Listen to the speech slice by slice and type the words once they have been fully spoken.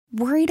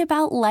Worried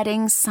about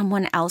letting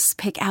someone else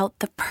pick out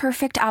the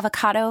perfect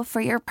avocado for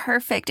your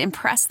perfect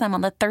impress them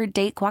on the third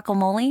date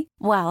guacamole?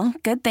 Well,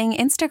 good thing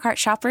Instacart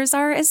shoppers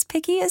are as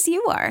picky as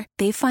you are.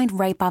 They find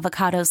ripe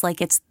avocados like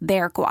it's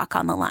their guac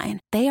on the line.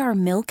 They are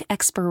milk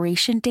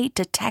expiration date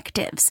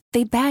detectives.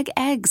 They bag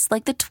eggs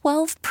like the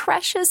 12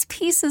 precious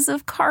pieces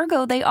of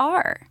cargo they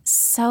are.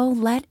 So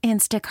let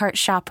Instacart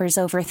shoppers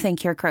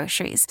overthink your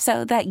groceries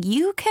so that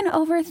you can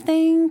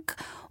overthink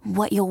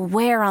what you'll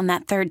wear on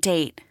that third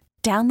date.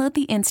 Download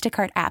the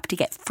Instacart app to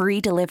get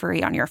free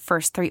delivery on your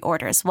first 3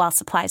 orders while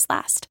supplies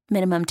last.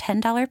 Minimum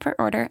 $10 per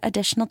order.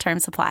 Additional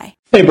terms apply.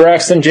 Hey,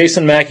 Braxton.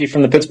 Jason Mackey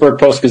from the Pittsburgh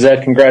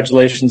Post-Gazette.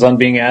 Congratulations on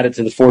being added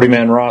to the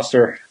 40-man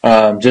roster.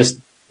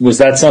 Was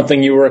that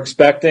something you were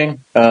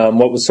expecting?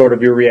 What was sort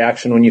of your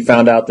reaction when you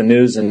found out the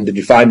news? And did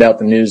you find out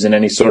the news in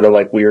any sort of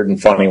like weird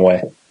and funny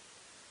way?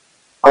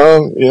 I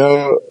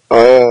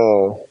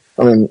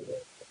mean,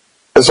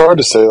 it's hard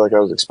to say like I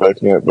was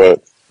expecting it,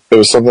 but it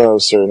was something I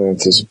was certainly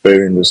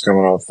anticipating, just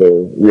coming off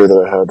the year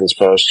that I had this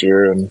past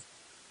year and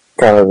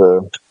kind of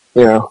the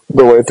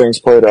way things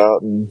played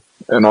out and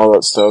all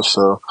that stuff.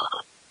 So,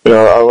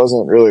 I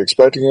wasn't really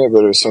expecting it,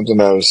 but it was something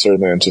that I was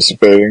certainly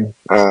anticipating.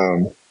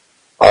 It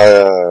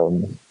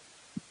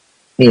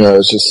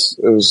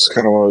was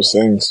kind of one of those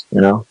things,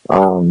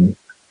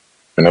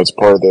 it's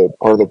part of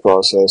the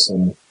process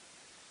and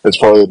it's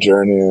part of the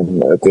journey.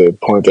 And at the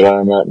point that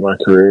I'm at in my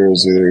career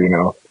is either,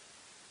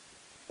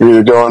 you're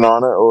either going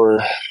on it or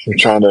you're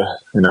trying to,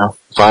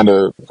 find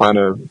a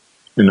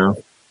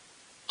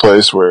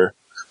place where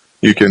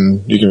you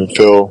can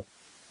fulfill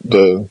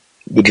the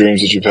dreams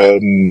that you've had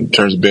in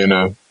terms of being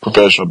a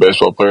professional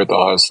baseball player at the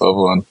highest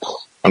level. And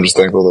I'm just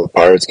thankful that the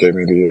Pirates gave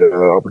me the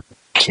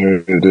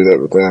opportunity to do that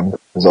with them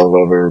because I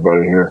love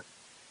everybody here.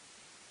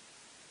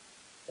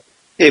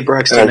 Hey,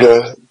 Braxton.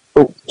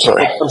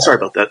 Sorry. I'm sorry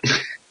about that.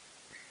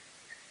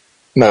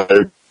 No,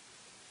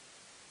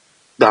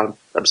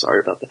 I'm sorry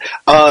about that.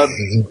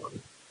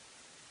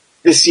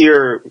 This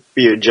year,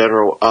 in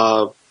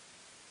general,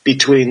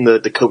 between the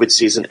COVID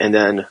season and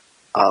then,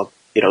 the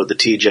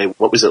TJ,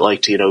 what was it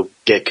like to,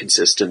 get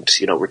consistent,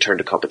 return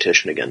to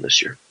competition again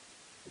this year?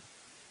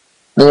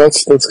 No,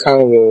 that's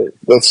kind of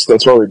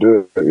that's why we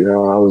do it.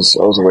 I was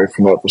away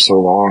from that for so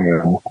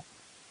long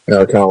and,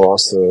 I kind of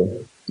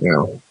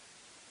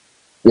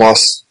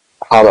lost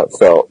how that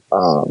felt,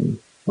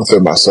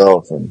 within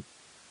myself and,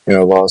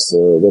 lost a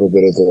little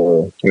bit of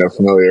the,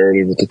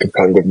 familiarity with the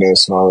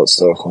competitiveness and all that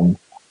stuff. And,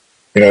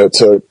 it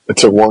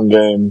took one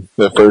game,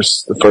 the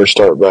first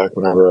start back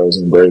whenever I was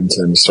in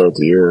Bradenton to start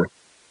the year.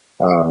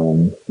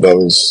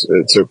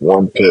 It took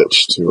one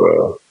pitch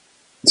to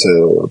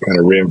kind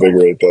of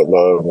reinvigorate that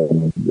love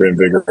and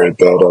reinvigorate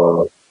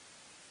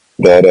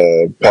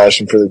that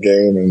passion for the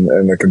game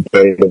and the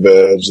competitive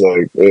edge.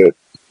 Like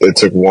it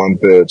took one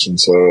pitch. And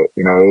so,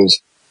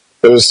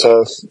 it was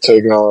tough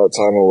taking all that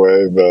time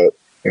away, but,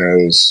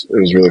 it was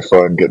really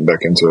fun getting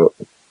back into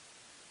it.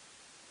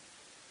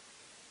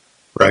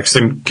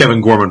 Braxton,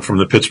 Kevin Gorman from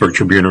the Pittsburgh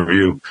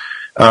Tribune-Review.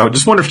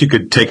 Just wonder if you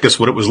could take us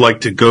what it was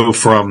like to go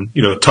from,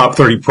 top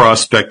 30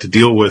 prospect to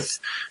deal with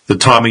the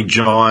Tommy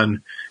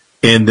John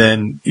and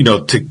then,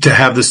 to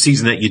have the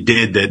season that you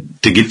did that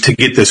to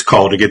get this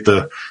call, to get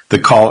the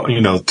call,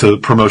 to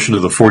promotion to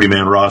the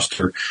 40-man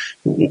roster.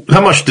 How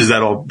much does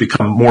that all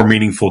become more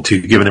meaningful to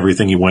you given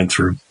everything you went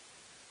through?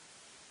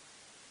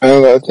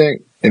 I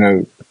think,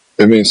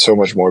 it means so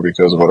much more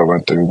because of what I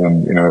went through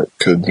than, it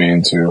could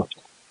mean to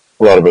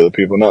a lot of other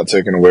people, not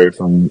taking away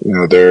from,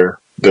 their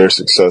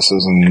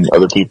successes and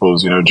other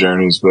people's,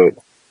 journeys, but,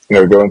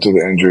 going through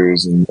the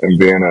injuries and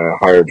being a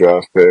higher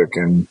draft pick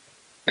and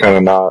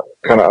kind of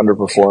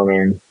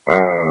underperforming,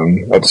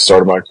 at the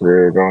start of my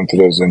career, going through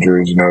those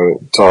injuries,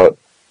 it taught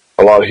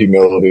a lot of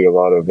humility, a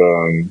lot of,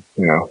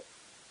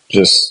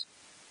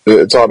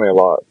 it taught me a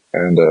lot.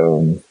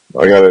 And,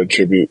 I got to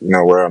attribute,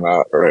 where I'm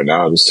at right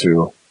now just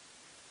to,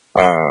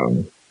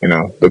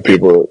 the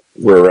people that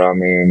were around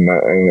me and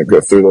that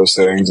go through those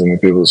things and the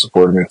people that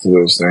supported me through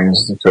those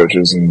things, the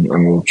coaches and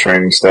the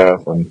training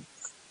staff and,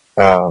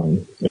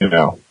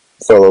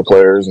 fellow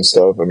players and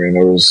stuff. I mean,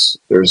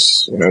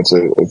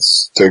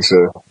 takes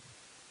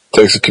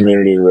a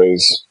community to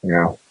raise,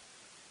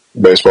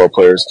 baseball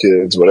players,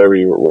 kids, whatever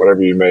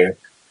you may,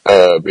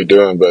 be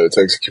doing, but it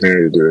takes a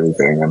community to do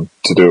anything and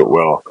to do it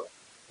well.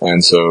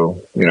 And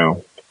so,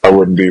 I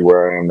wouldn't be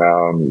where I am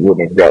now and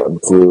wouldn't have gotten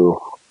through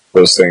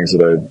those things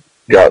that I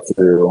got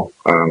through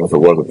if it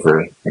wasn't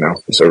for,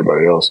 just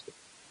everybody else.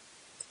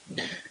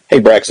 Hey,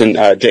 Braxton,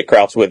 Jake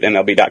Krause with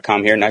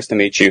MLB.com here. Nice to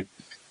meet you.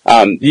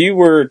 You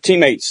were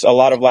teammates a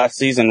lot of last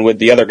season with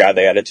the other guy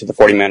they added to the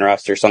 40-man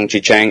roster, Sung-Chi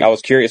Chang. I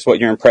was curious what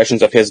your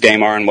impressions of his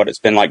game are and what it's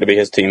been like to be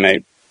his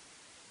teammate.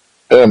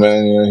 Yeah,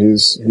 man,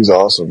 he's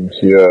awesome.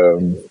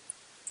 The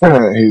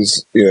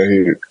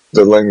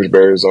language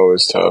barrier is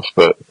always tough,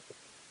 but,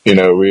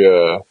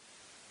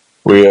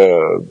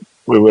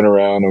 we went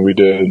around and we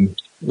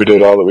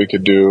did all that we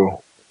could do,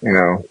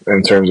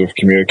 in terms of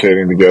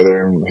communicating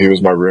together. And he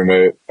was my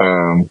roommate,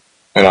 in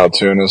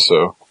Altoona.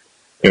 So,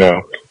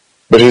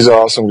 but he's an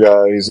awesome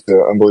guy. He's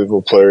an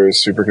unbelievable player.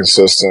 He's super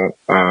consistent.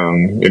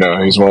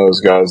 He's one of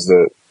those guys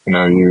that,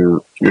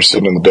 you're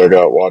sitting in the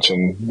dugout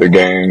watching the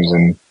games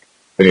and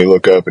then you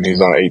look up and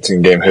he's on an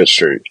 18-game hit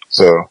streak.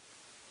 So,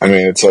 I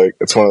mean, it's one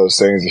of those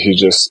things that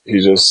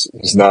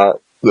he's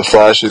not the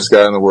flashiest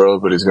guy in the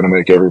world, but he's going to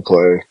make every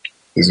play.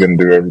 He's going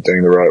to do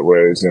everything the right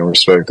way. He's going to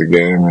respect the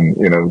game.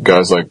 And,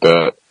 guys like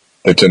that,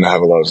 they tend to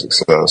have a lot of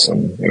success.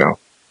 And,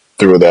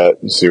 through that,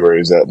 you see where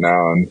he's at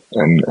now and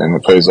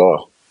it pays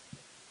off.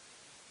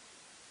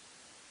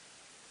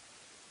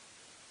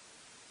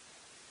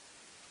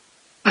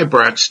 Hi,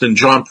 Braxton.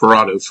 John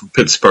Parado from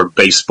Pittsburgh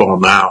Baseball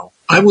Now.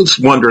 I was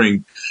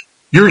wondering,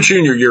 your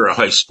junior year of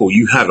high school,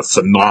 you had a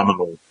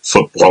phenomenal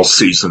football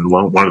season,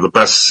 one of the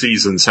best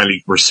seasons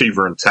any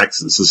receiver in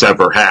Texas has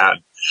ever had.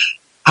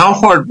 How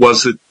hard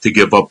was it to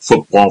give up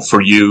football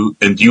for you?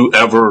 And do you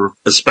ever,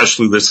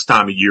 especially this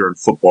time of year in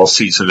football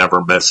season,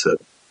 ever miss it?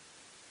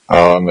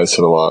 Oh, I miss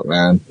it a lot,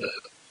 man.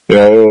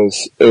 Yeah, it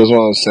was one of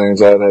those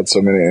things. I had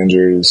so many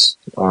injuries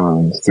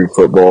through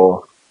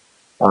football.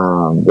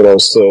 But I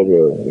was still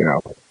able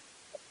to,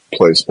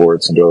 play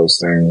sports and do those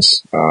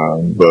things.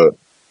 But,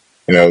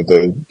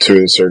 the two of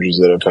the surgeries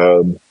that I've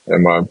had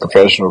in my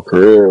professional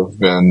career have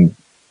been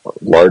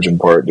large in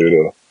part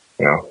due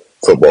to,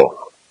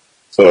 football.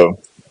 So,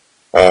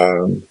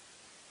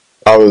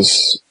 I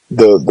was,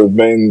 the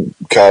main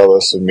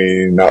catalyst of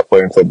me not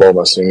playing football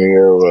my senior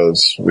year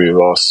was we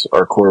lost,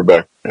 our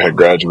quarterback had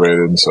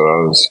graduated. And so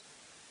I was,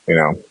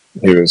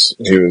 he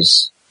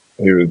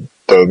would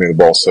throw me the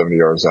ball 70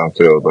 yards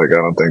downfield. Like,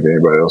 I don't think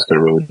anybody else could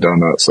have really done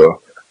that.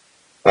 So,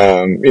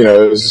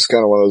 it was just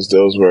kind of one of those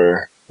deals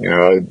where,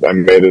 I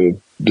made a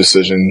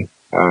decision,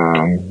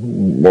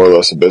 more or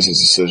less a business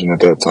decision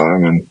at that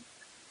time. And,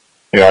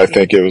 I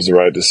think it was the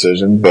right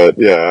decision, but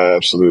yeah, I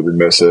absolutely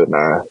miss it. And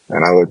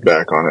I look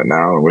back on it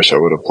now and wish I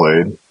would have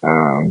played.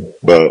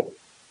 But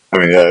I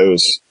mean, yeah,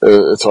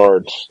 it's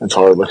hard. It's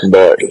hard looking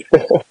back.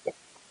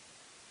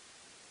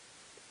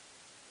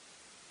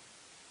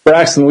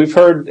 Braxton, we've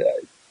heard,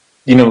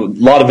 a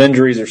lot of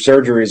injuries or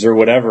surgeries or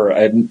whatever.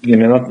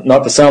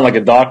 Not to sound like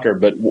a doctor,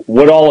 but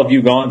what all have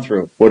you gone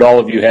through? What all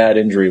have you had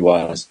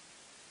injury-wise?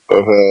 I've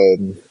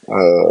had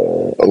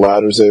a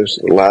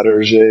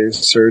Latarjet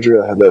surgery.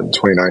 I had that in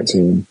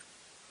 2019.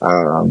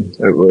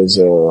 It was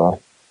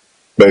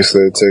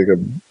basically take a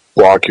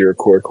block your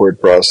cord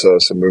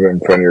process and move it in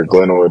front of your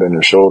glenoid in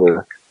your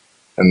shoulder,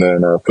 and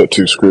then put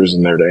two screws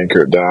in there to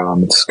anchor it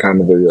down. It's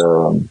kind of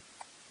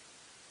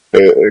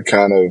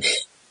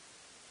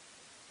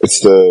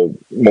it's the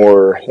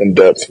more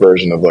in-depth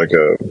version of like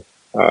a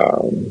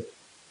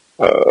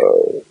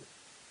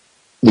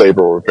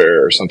labral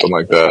repair or something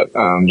like that.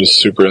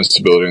 Just super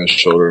instability in the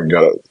shoulder, and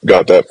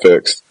got that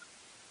fixed.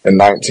 In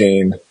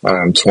 19,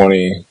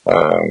 20,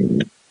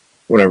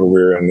 whenever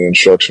we were in the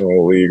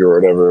instructional league or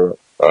whatever,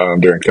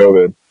 during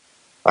COVID,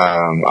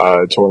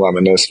 I tore my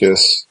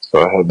meniscus, so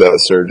I had that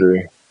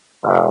surgery.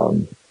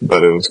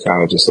 But it was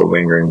kind of just a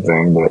lingering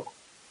thing, but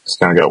it's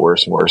kind of got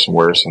worse and worse and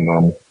worse. And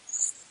then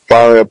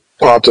finally I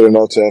popped it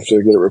enough to have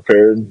to get it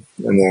repaired. And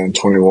then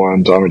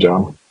 21, Tommy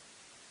John.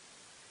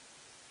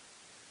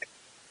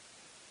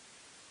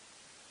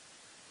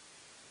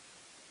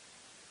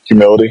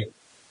 Humility.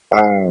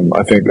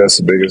 I think that's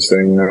the biggest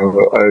thing.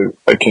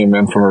 I came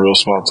in from a real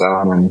small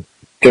town and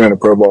came into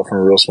pro ball from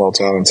a real small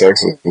town in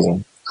Texas.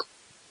 And,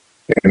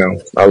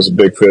 I was a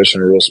big fish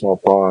in a real small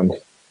pond.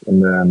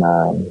 And then,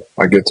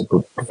 I get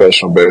to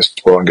professional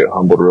baseball and get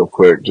humbled real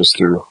quick just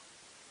through,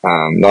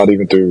 not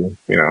even through,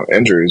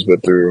 injuries,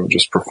 but through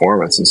just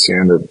performance and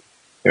seeing that,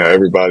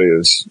 everybody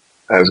is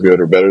as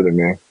good or better than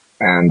me.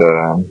 And,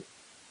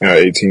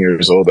 18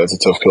 years old, that's a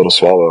tough pill to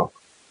swallow.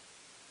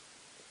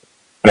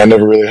 And I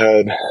never really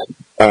had,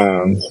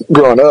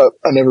 growing up,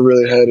 I never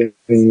really had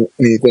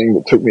anything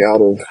that took me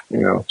out of,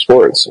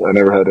 sports. I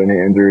never had any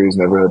injuries,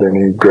 never had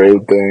any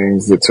grade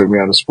things that took me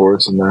out of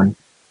sports. And then,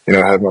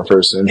 I had my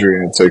first injury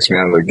and it takes me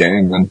out of the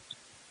game. And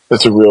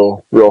it's a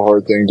real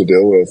hard thing to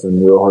deal with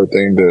and real hard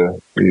thing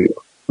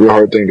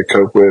to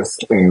cope with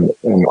in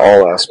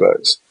all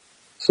aspects.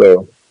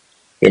 So,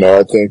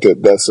 I think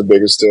that's the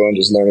biggest deal, and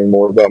just learning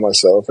more about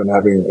myself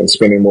and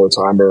spending more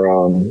time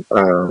around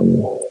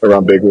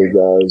big league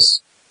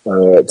guys,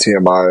 at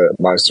TMI, at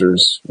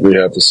Meister's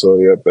rehab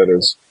facility up at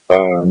his,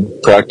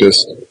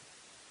 practice.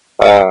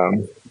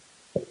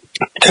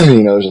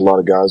 There's a lot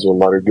of guys with a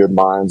lot of good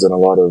minds and a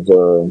lot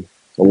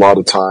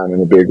of time in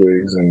the big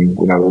leagues, and,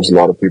 there's a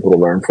lot of people to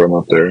learn from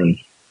up there. And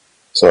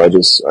so I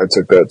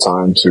took that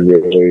time to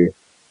really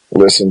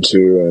listen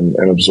to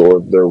and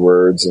absorb their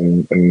words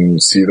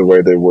and see the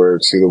way they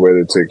work, see the way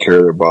they take care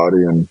of their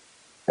body. And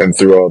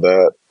through all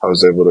that, I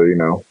was able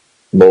to,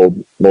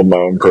 mold my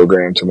own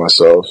program to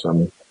myself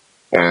and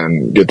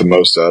get the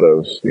most out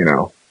of,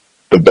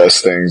 the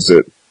best things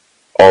that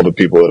all the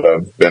people that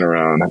I've been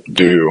around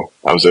do.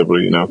 I was able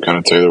to, kind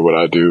of tailor what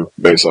I do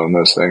based on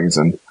those things,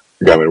 and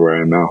it got me where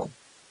I am now.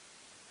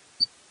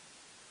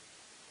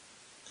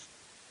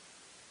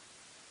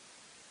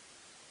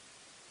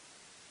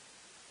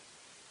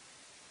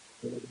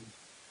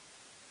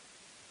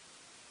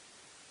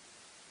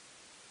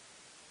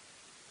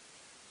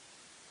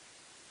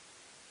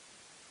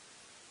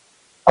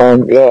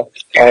 Yeah.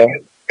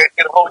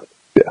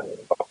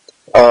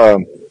 Yeah.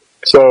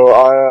 So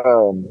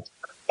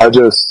I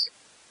just,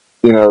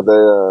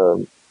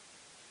 the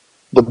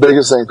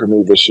biggest thing for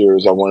me this year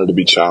is I wanted to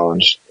be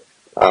challenged.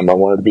 I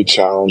wanted to be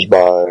challenged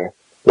by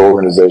the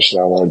organization.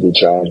 I wanted to be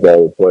challenged by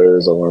the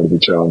players. I wanted to be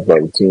challenged by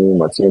the team,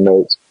 my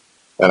teammates.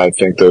 And I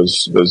think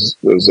those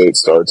 8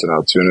 starts in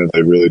Altoona,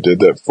 they really did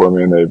that for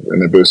me, and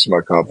they boosted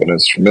my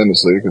confidence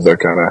tremendously, because I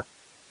kind of,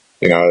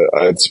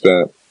 I had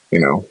spent,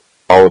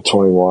 all of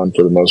 21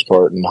 for the most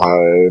part in high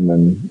A, and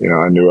then,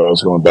 I knew I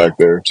was going back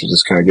there to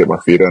just kind of get my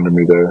feet under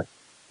me there,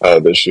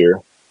 this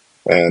year.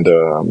 And,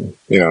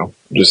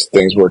 just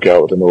things work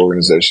out within the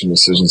organization.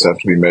 Decisions have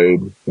to be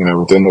made,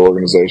 within the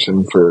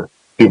organization for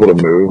people to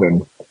move.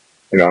 And,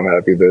 I'm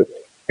happy that,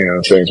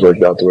 things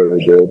worked out the way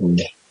they did.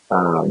 And,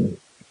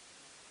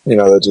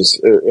 that just,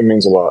 it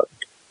means a lot.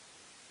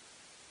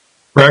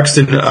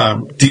 Braxton,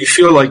 do you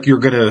feel like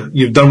you've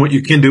done what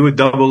you can do at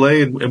Double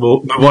A and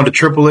we'll move on to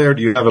Triple A, or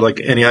do you have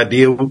any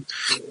idea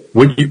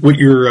what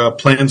your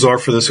plans are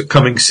for this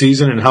coming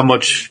season, and how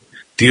much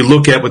do you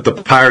look at what the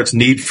Pirates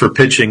need for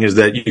pitching is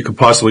that you could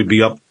possibly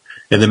be up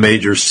in the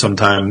majors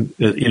sometime,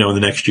 in the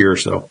next year or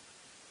so?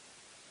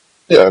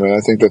 Yeah,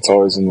 I think that's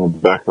always in the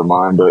back of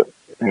my mind, but,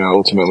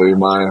 ultimately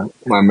my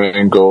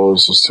main goal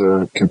is just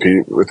to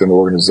compete within the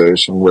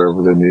organization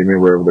wherever they need me,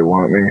 wherever they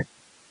want me.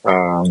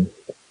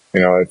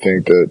 I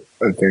think that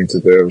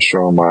they have a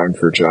strong mind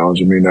for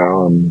challenging me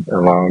now and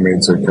allowing me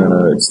to kind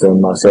of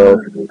extend myself,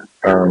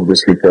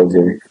 just because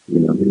of,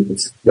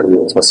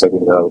 it's my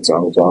second job at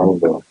Tommy John,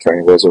 and the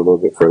training wheels are a little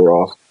bit further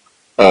off,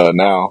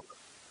 now.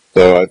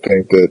 So I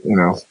think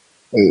that,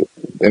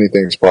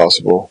 anything's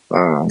possible,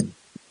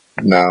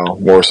 now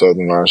more so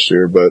than last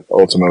year, but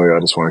ultimately I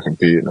just want to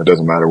compete, and it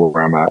doesn't matter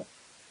where I'm at.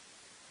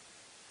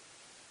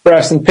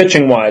 Braxton,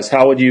 pitching wise,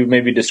 how would you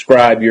maybe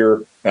describe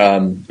your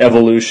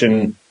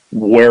evolution?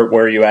 Where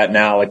are you at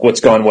now? Like, what's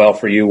gone well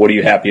for you? What are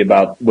you happy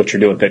about what you're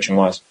doing pitching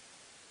wise?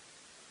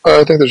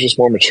 I think there's just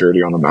more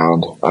maturity on the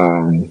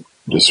mound,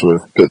 just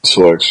with pitch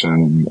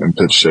selection and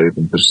pitch shape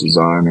and pitch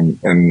design,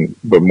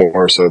 but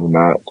more so than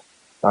that,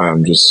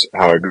 just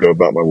how I go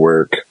about my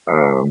work,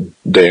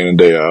 day in and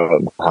day out,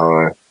 and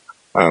how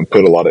I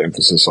put a lot of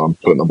emphasis on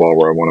putting the ball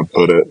where I want to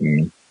put it,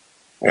 and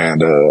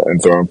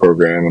throwing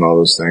program and all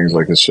those things.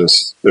 Like, it's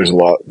just, there's a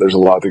lot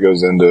that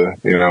goes into,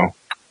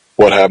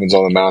 what happens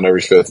on the mound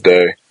every 5th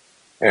day.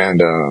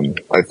 And,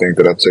 I think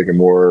that I've taken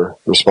more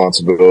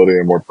responsibility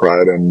and more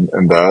pride in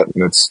that.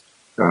 And it's,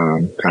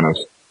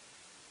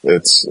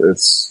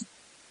 it's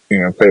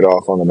paid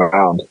off on the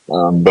mound.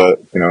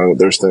 But,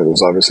 there's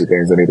obviously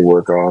things I need to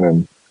work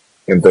on,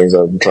 and things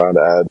I'm trying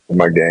to add to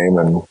my game,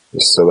 and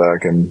just so that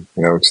I can,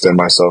 extend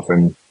myself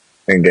in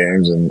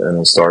games and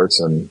in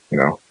starts. And,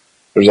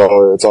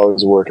 it's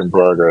always a work in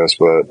progress,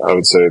 but I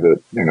would say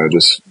that,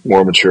 just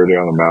more maturity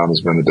on the mound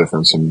has been the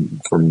difference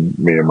for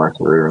me in my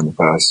career in the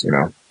past,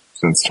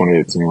 since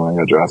 2018 when I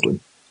got drafted.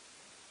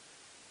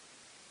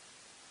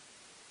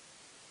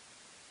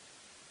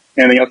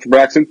 Anything else for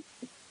Braxton?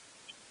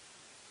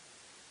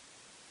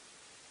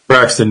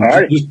 Braxton, all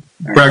right.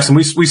 Braxton,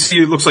 we see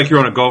you. It looks like you're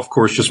on a golf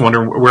course. Just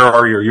wondering, where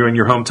are you? Are you in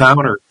your hometown,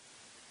 or?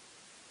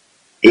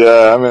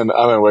 Yeah, I'm in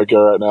Waco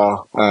right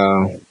now.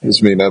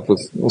 Just meeting up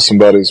with some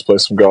buddies, play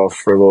some golf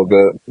for a little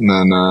bit, and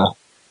then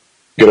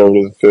get over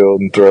to the field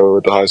and throw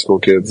with the high school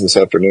kids this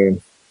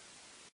afternoon.